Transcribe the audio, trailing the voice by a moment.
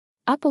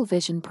Apple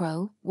Vision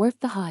Pro, worth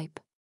the hype.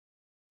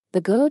 The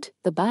good,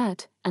 the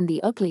bad, and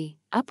the ugly.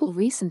 Apple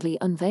recently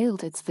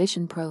unveiled its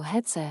Vision Pro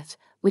headset,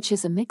 which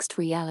is a mixed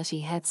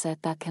reality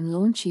headset that can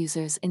launch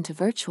users into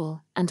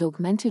virtual and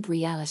augmented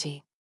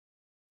reality.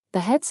 The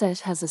headset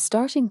has a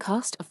starting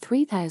cost of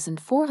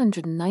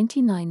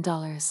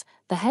 $3,499.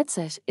 The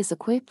headset is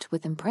equipped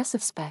with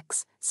impressive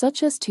specs,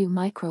 such as 2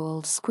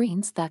 micro-OLED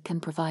screens that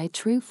can provide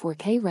true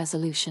 4K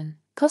resolution,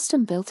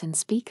 custom built-in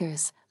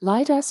speakers,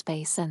 LiDAR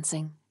space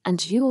sensing, and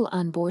dual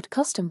onboard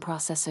custom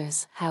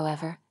processors.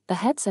 However, the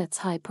headset's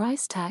high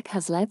price tag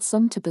has led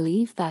some to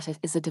believe that it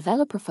is a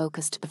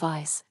developer-focused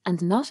device and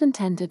not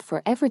intended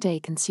for everyday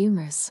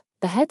consumers.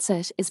 The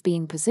headset is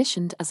being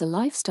positioned as a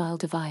lifestyle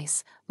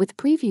device, with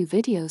preview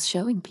videos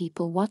showing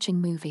people watching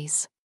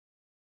movies,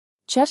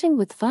 chatting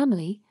with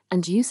family,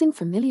 and using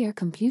familiar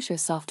computer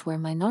software.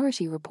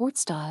 Minority Report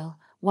style.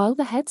 While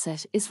the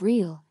headset is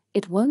real,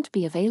 it won't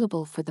be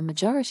available for the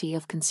majority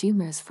of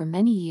consumers for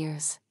many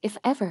years, if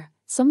ever.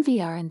 Some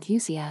VR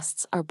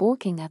enthusiasts are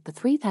balking at the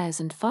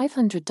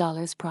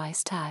 $3,500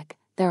 price tag.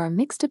 There are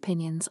mixed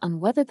opinions on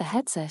whether the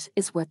headset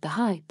is worth the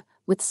hype,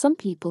 with some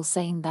people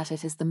saying that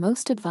it is the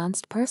most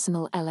advanced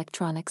personal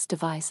electronics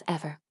device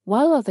ever,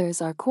 while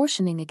others are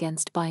cautioning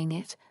against buying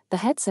it.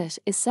 The headset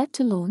is set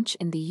to launch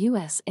in the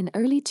US in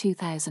early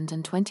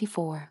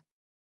 2024.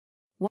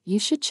 You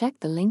should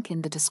check the link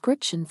in the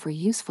description for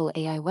useful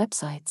AI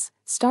websites.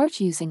 Start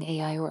using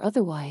AI or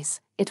otherwise,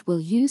 it will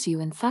use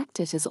you. In fact,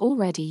 it is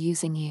already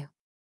using you.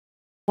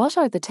 What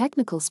are the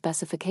technical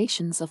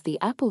specifications of the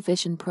Apple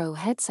Vision Pro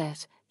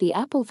headset? The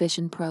Apple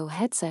Vision Pro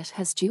headset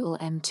has dual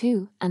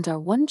M2 and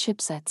R1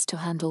 chipsets to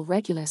handle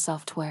regular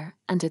software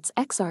and its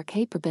XR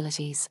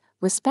capabilities,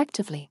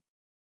 respectively.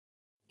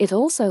 It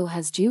also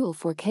has dual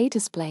 4K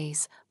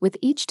displays, with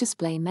each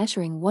display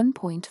measuring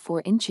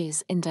 1.4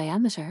 inches in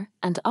diameter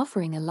and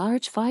offering a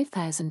large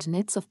 5000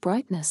 nits of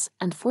brightness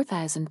and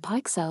 4000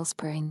 pixels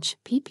per inch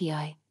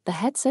 (ppi). The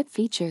headset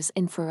features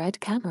infrared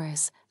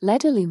cameras,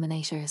 LED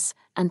illuminators,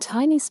 and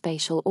tiny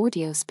spatial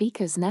audio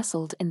speakers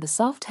nestled in the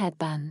soft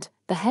headband.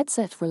 The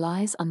headset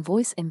relies on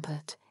voice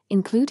input,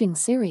 including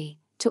Siri,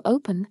 to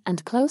open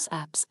and close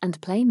apps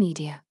and play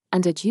media,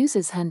 and it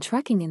uses hand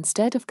tracking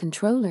instead of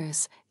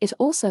controllers. It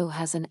also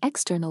has an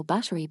external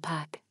battery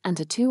pack and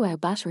a 2-hour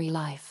battery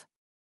life.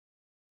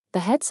 The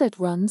headset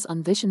runs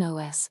on Vision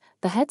OS.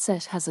 The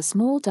headset has a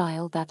small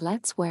dial that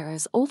lets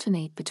wearers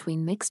alternate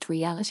between mixed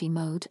reality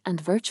mode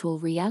and virtual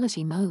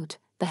reality mode.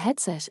 The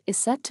headset is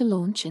set to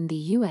launch in the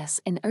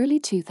US in early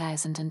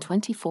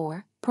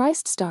 2024,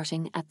 priced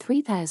starting at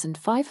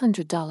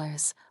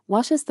 $3,500.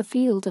 What is the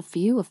field of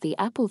view of the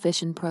Apple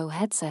Vision Pro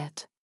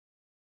headset?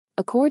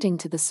 According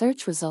to the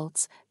search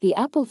results, the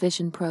Apple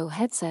Vision Pro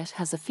headset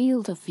has a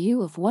field of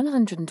view of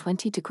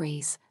 120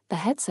 degrees. The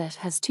headset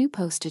has 2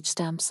 postage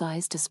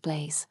stamp-size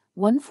displays,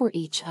 one for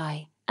each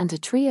eye, and a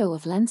trio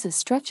of lenses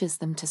stretches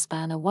them to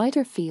span a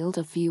wider field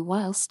of view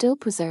while still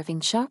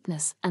preserving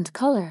sharpness and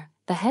color.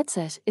 The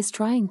headset is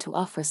trying to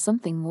offer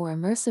something more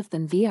immersive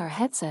than VR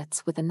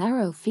headsets, with a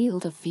narrow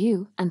field of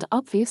view and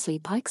obviously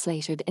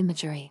pixelated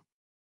imagery.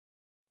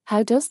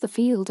 How does the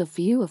field of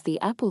view of the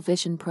Apple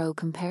Vision Pro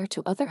compare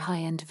to other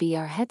high-end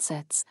VR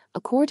headsets?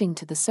 According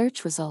to the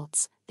search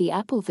results, the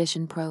Apple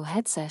Vision Pro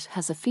headset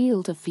has a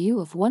field of view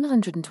of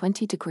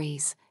 120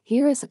 degrees.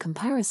 Here is a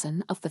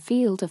comparison of the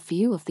field of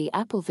view of the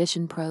Apple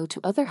Vision Pro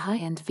to other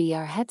high-end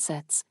VR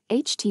headsets: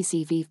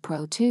 HTC Vive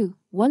Pro 2,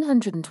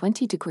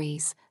 120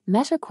 degrees,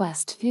 Meta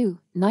Quest 2,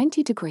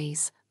 90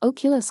 degrees,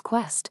 Oculus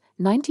Quest,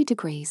 90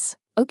 degrees,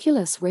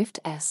 Oculus Rift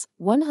S,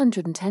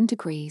 110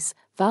 degrees,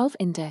 Valve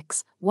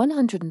Index,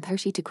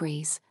 130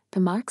 degrees,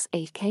 Pimax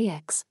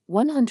 8KX,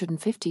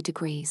 150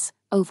 degrees.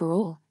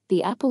 Overall,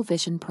 the Apple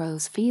Vision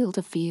Pro's field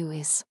of view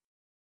is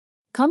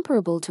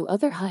comparable to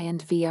other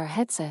high-end VR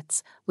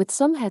headsets, with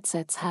some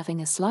headsets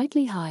having a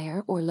slightly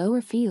higher or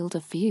lower field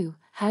of view.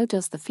 How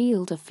does the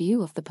field of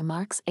view of the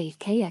Pimax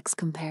 8KX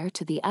compare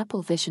to the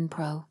Apple Vision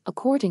Pro?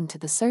 According to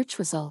the search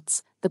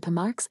results, the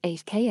Pimax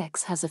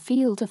 8KX has a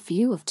field of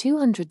view of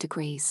 200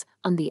 degrees.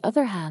 On the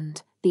other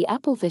hand, the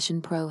Apple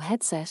Vision Pro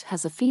headset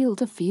has a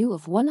field of view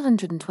of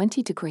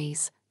 120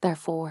 degrees.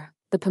 Therefore,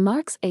 the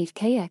Pimax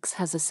 8KX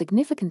has a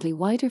significantly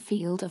wider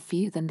field of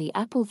view than the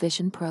Apple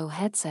Vision Pro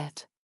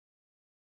headset.